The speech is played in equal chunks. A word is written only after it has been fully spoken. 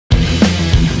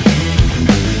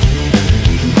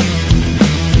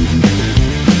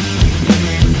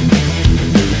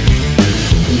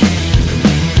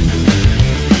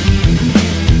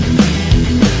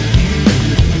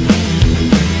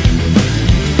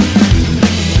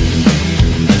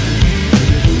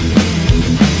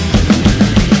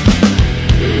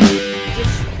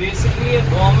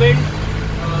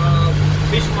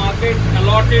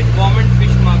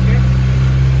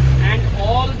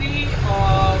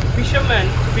fishermen,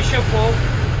 fisher folk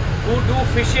who do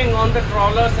fishing on the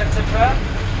trawlers, etc.,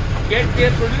 get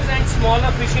their produce, and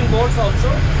smaller fishing boats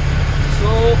also. So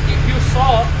if you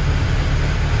saw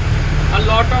a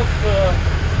lot of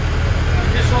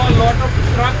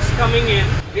trucks coming in,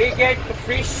 they get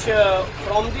fish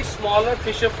from the smaller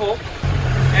fisher folk,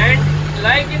 and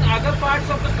like in other parts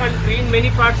of the country, in many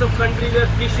parts of the country where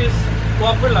fish is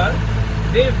popular,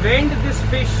 they vend this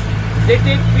fish. They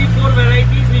take 3-4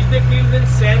 varieties which they feel will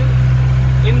sell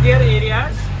in their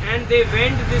areas, and they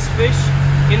vend this fish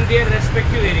in their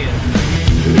respective areas.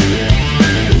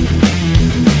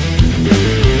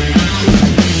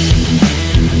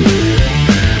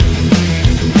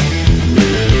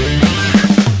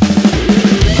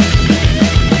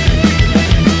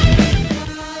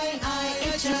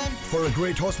 For a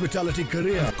great hospitality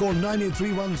career, call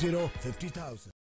 98310 50,000.